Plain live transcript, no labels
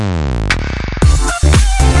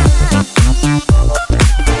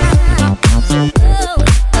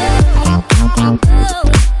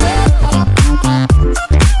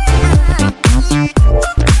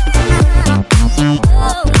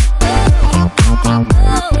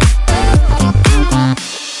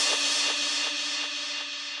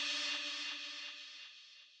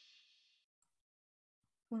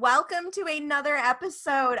Welcome to another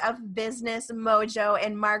episode of Business Mojo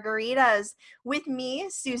and Margaritas with me,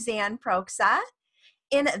 Suzanne Proksa.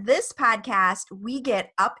 In this podcast, we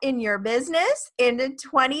get up in your business in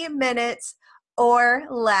 20 minutes or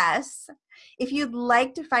less. If you'd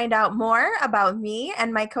like to find out more about me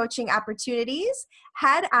and my coaching opportunities,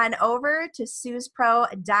 head on over to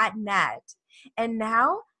suzpro.net. And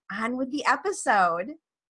now, on with the episode.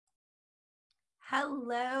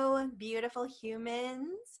 Hello, beautiful humans.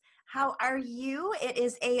 How are you? It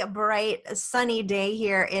is a bright, sunny day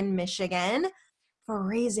here in Michigan.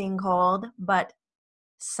 Freezing cold, but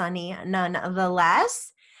sunny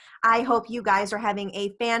nonetheless. I hope you guys are having a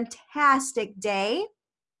fantastic day.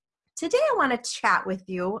 Today, I want to chat with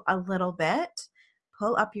you a little bit.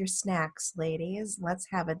 Pull up your snacks, ladies. Let's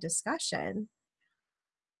have a discussion.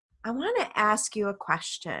 I want to ask you a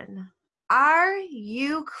question. Are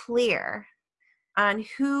you clear on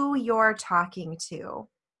who you're talking to?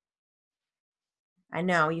 I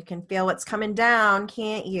know you can feel what's coming down,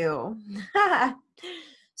 can't you?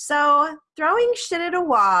 So throwing shit at a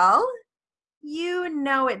wall, you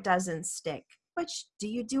know it doesn't stick, but do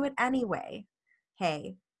you do it anyway?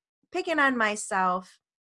 Hey, picking on myself,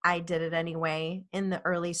 I did it anyway in the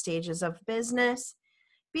early stages of business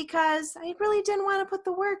because I really didn't want to put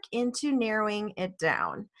the work into narrowing it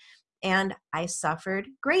down. And I suffered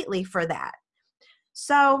greatly for that.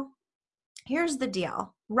 So here's the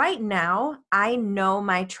deal. Right now, I know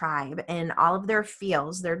my tribe and all of their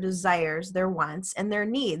feels, their desires, their wants, and their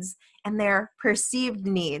needs, and their perceived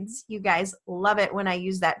needs. You guys love it when I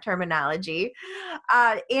use that terminology.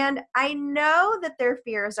 And I know that their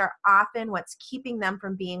fears are often what's keeping them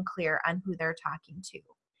from being clear on who they're talking to.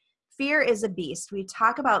 Fear is a beast. We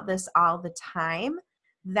talk about this all the time,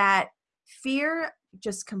 that fear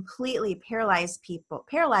just completely paralyzes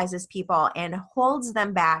people and holds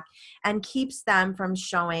them back and keeps them from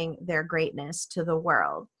showing their greatness to the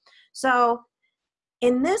world. So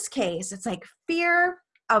in this case, it's like fear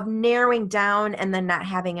of narrowing down and then not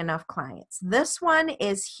having enough clients. This one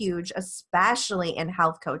is huge, especially in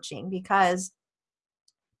health coaching, because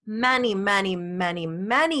many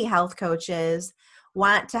health coaches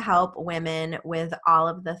want to help women with all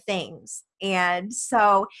of the things. And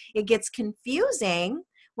so it gets confusing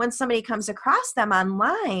when somebody comes across them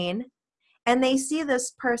online and they see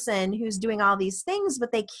this person who's doing all these things,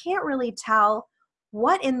 but they can't really tell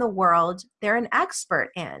what in the world they're an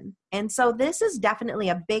expert in. And so this is definitely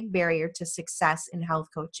a big barrier to success in health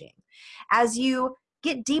coaching. As you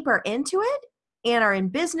get deeper into it and are in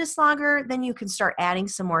business longer, then you can start adding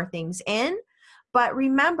some more things in. But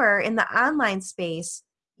remember, in the online space,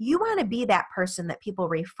 you want to be that person that people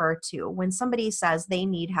refer to when somebody says they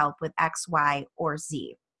need help with X, Y, or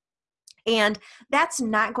Z. And that's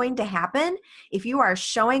not going to happen if you are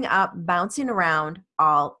showing up, bouncing around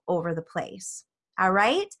all over the place. All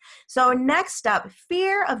right? So next up,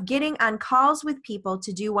 fear of getting on calls with people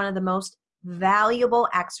to do one of the most valuable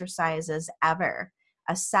exercises ever,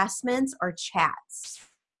 assessments or chats.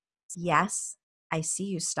 Yes, I see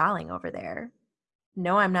you stalling over there.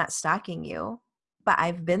 No, I'm not stalking you, but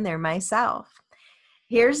I've been there myself.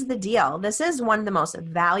 Here's the deal. This is one of the most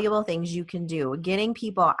valuable things you can do, getting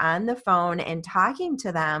people on the phone and talking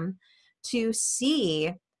to them to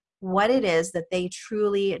see what it is that they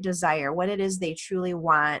truly desire, what it is they truly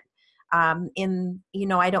want. I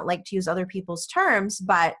don't like to use other people's terms,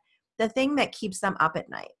 but the thing that keeps them up at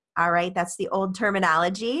night. All right. That's the old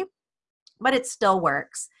terminology, but it still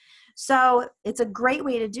works. So it's a great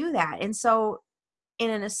way to do that. And so in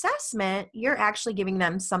an assessment, you're actually giving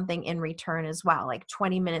them something in return as well, like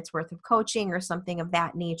 20 minutes worth of coaching or something of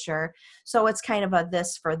that nature. So it's kind of a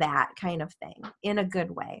this for that kind of thing in a good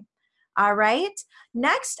way. All right.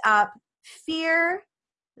 Next up, fear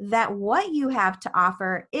that what you have to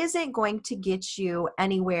offer isn't going to get you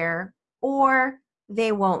anywhere or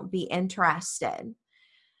they won't be interested.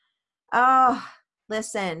 Oh,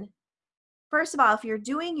 listen. First of all, if you're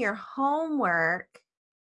doing your homework,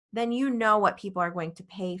 then you know what people are going to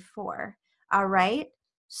pay for. All right.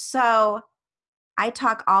 So I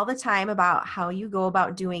talk all the time about how you go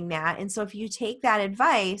about doing that. And so if you take that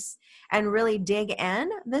advice and really dig in,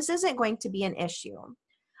 this isn't going to be an issue. All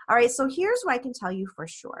right. So here's what I can tell you for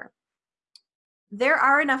sure. There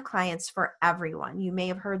are enough clients for everyone. You may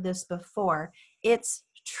have heard this before. It's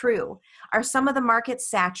true. Are some of the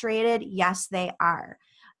markets saturated? Yes, they are.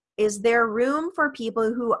 Is there room for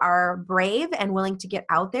people who are brave and willing to get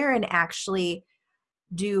out there and actually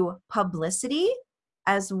do publicity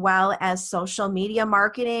as well as social media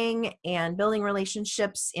marketing and building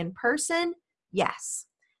relationships in person? Yes.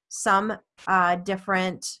 Some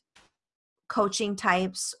different coaching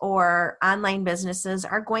types or online businesses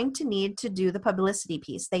are going to need to do the publicity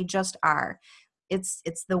piece. They just are. It's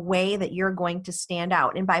the way that you're going to stand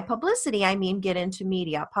out. And by publicity, I mean get into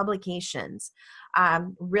media, publications.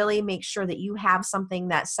 Really make sure that you have something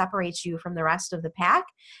that separates you from the rest of the pack,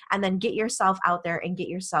 and then get yourself out there and get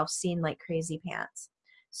yourself seen like crazy pants.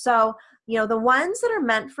 So, the ones that are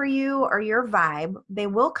meant for you or your vibe, they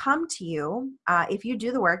will come to you if you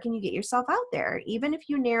do the work and you get yourself out there, even if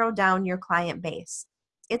you narrow down your client base.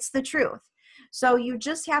 It's the truth. So you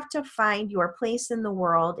just have to find your place in the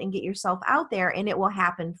world and get yourself out there, and it will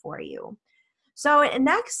happen for you. So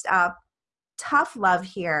next up, tough love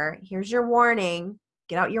here. Here's your warning.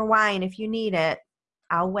 Get out your wine if you need it.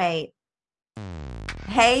 I'll wait.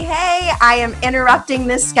 Hey, I am interrupting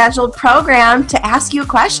this scheduled program to ask you a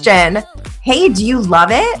question. Hey, do you love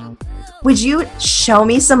it? Would you show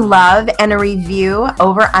me some love and a review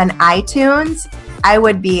over on iTunes? I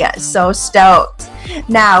would be so stoked.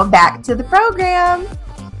 Now back to the program.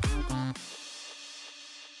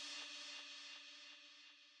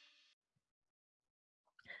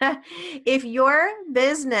 If your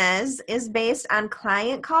business is based on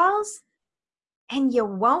client calls and you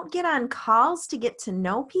won't get on calls to get to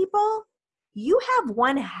know people, you have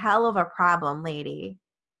one hell of a problem, lady.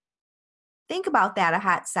 Think about that a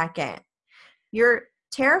hot second. You're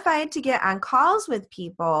terrified to get on calls with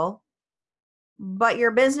people, but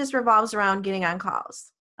your business revolves around getting on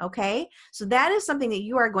calls. Okay, so that is something that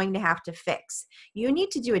you are going to have to fix. You need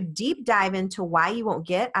to do a deep dive into why you won't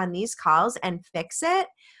get on these calls and fix it.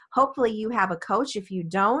 Hopefully you have a coach. If you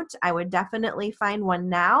don't, I would definitely find one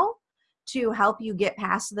now to help you get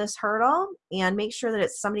past this hurdle and make sure that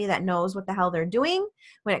it's somebody that knows what the hell they're doing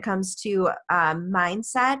when it comes to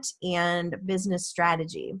mindset and business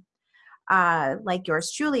strategy, like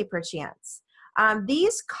yours truly, perchance.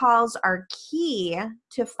 These calls are key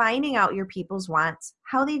to finding out your people's wants,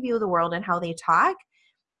 how they view the world, and how they talk.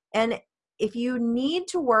 And if you need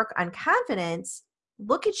to work on confidence,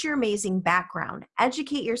 look at your amazing background.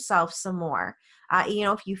 Educate yourself some more.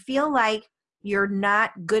 If you feel like you're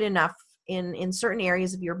not good enough in certain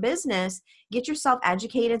areas of your business, get yourself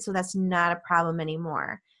educated so that's not a problem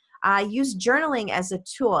anymore. Use journaling as a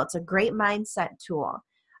tool. It's a great mindset tool.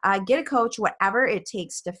 Get a coach, whatever it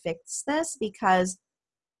takes to fix this, because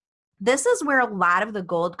this is where a lot of the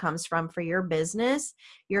gold comes from for your business.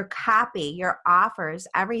 Your copy, your offers,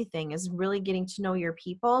 everything is really getting to know your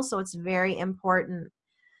people. So it's very important.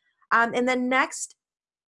 And then next,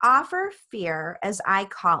 offer fear, as I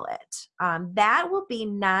call it. That will be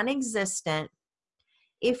non-existent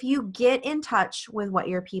if you get in touch with what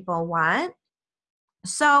your people want.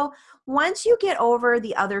 So once you get over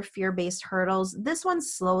the other fear-based hurdles, this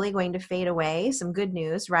one's slowly going to fade away. Some good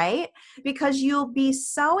news, right? Because you'll be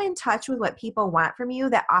so in touch with what people want from you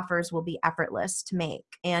that offers will be effortless to make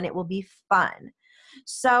and it will be fun.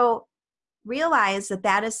 So realize that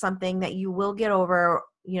that is something that you will get over,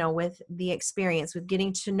 with the experience, with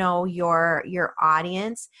getting to know your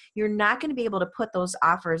audience. You're not going to be able to put those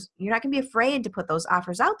offers, you're not going to be afraid to put those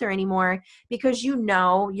offers out there anymore because you're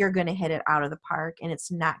going to hit it out of the park and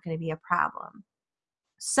it's not going to be a problem.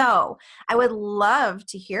 So I would love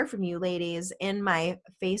to hear from you ladies in my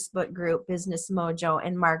Facebook group, Business Mojo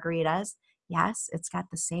and Margaritas. Yes, it's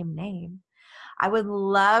got the same name. I would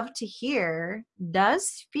love to hear,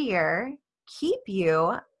 does fear keep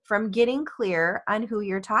you from getting clear on who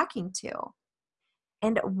you're talking to?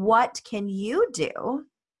 And what can you do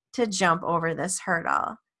to jump over this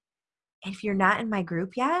hurdle? If you're not in my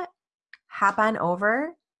group yet, hop on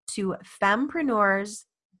over to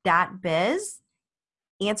fempreneurs.biz.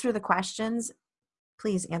 Answer the questions.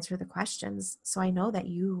 Please answer the questions so I know that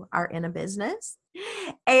you are in a business.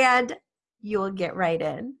 And you'll get right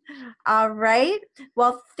in. All right.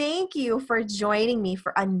 Well, thank you for joining me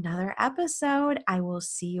for another episode. I will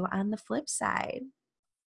see you on the flip side.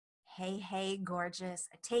 Hey, gorgeous.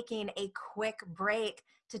 Taking a quick break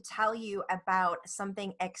to tell you about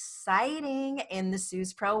something exciting in the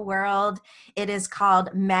Suze Pro world. It is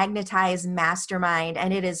called Magnetize Mastermind,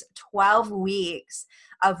 and it is 12 weeks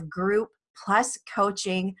of group plus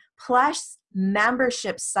coaching plus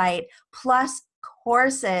membership site plus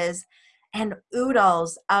courses and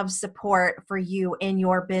oodles of support for you in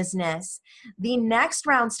your business. The next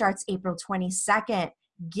round starts April 22nd.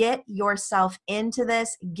 Get yourself into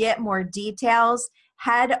this. Get more details.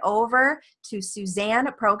 Head over to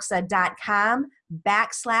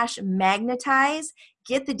SuzanneProxa.com/magnetize.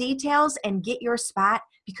 Get the details and get your spot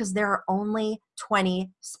because there are only 20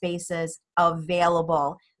 spaces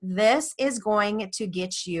available. This is going to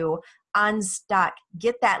get you unstuck.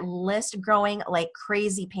 Get that list growing like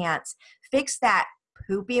crazy pants. Fix that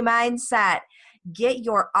poopy mindset. Get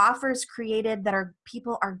your offers created that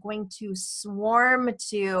people are going to swarm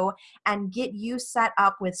to, and get you set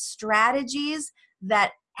up with strategies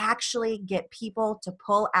that actually get people to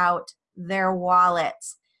pull out their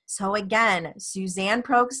wallets. So again,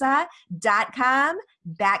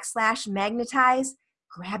 SuzanneProxa.com/magnetize.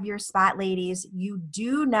 Grab your spot, ladies. You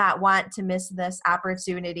do not want to miss this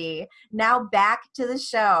opportunity. Now back to the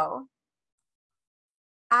show.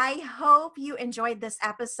 I hope you enjoyed this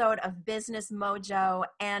episode of Business Mojo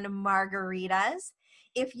and Margaritas.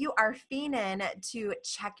 If you are fiending to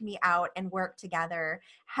check me out and work together,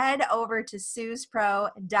 head over to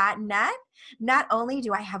SuzPro.net. Not only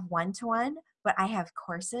do I have one-to-one, but I have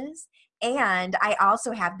courses, and I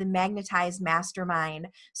also have the Magnetize Mastermind.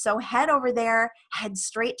 So head over there, head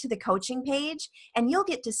straight to the coaching page, and you'll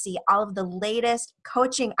get to see all of the latest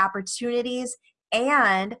coaching opportunities,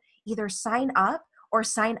 and either sign up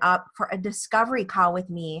for a discovery call with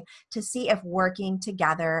me to see if working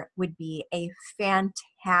together would be a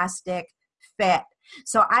fantastic fit.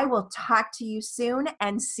 So I will talk to you soon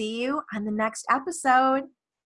and see you on the next episode.